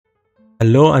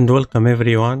Hello and welcome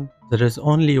everyone. There is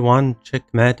only one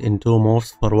checkmate in two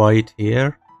moves for white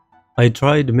here. I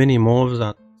tried many moves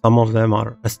and some of them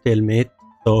are a stalemate,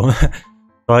 so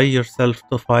try yourself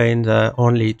to find the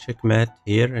only checkmate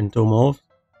here in two moves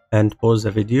and pause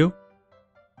the video.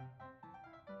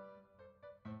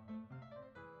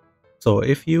 So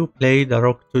if you play the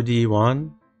rook to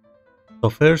d1, so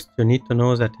first you need to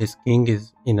know that his king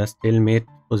is in a stalemate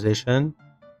position.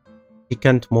 He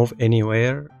can't move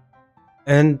anywhere,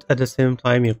 and at the same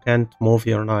time you can't move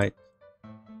your knight.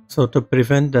 So to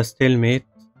prevent the stalemate,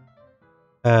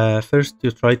 first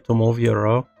you try to move your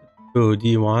rook to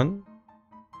d1.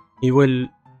 He will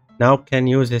now can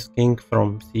use his king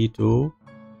from c2,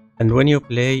 and when you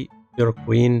play your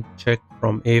queen check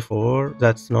from a4,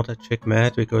 that's not a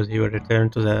checkmate because he will return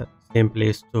to the same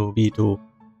place to b2.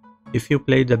 If you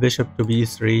played the bishop to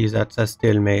b3, that's a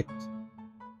stalemate.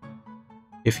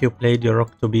 If you played your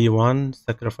rook to b1,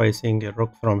 sacrificing a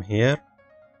rook from here,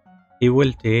 he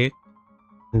will take,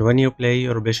 and when you play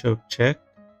your bishop check,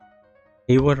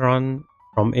 he will run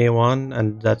from a1,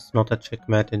 and that's not a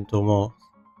checkmate in two moves.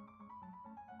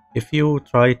 If you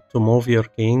try to move your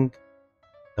king,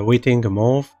 the waiting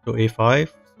move to a5,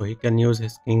 so he can use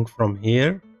his king from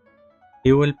here,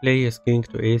 he will play his king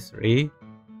to a3,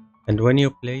 and when you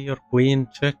play your queen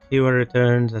check, he will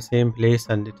return the same place,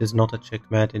 and it is not a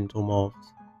checkmate in two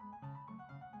moves.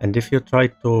 And if you try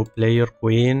to play your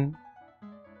queen,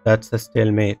 that's a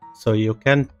stalemate, so you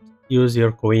can't use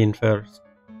your queen first.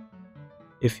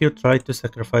 If you try to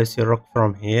sacrifice your rook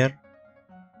from here,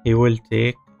 he will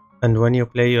take, and when you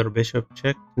play your bishop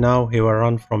check, now he will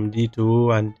run from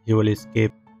d2 and he will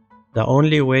escape. The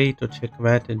only way to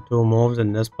checkmate in two moves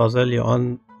in this puzzle, you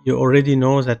already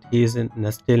know that he is in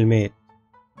a stalemate.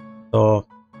 So,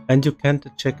 and you can't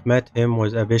checkmate him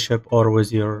with a bishop or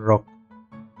with your rook.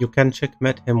 You can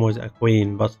checkmate him with a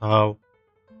queen, but how?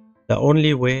 The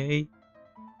only way,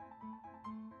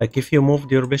 like if you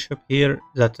moved your bishop here,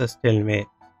 that's a stalemate.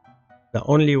 The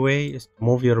only way is to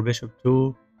move your bishop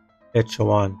to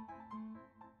h1.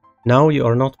 Now you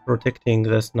are not protecting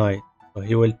this knight, so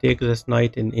he will take this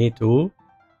knight in a2.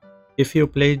 If you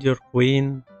played your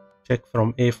queen check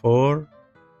from a4,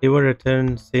 he will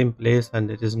return same place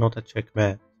and it is not a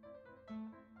checkmate.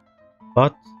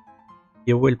 But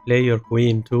you will play your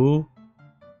queen to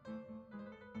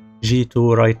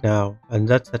g2 right now, and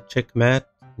that's a checkmate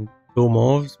in two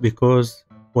moves because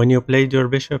when you played your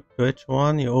bishop to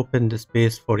h1, you opened the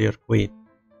space for your queen,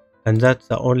 and that's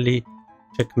the only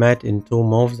checkmate in two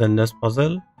moves in this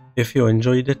puzzle. If you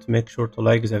enjoyed it, make sure to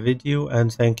like the video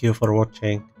and thank you for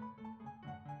watching.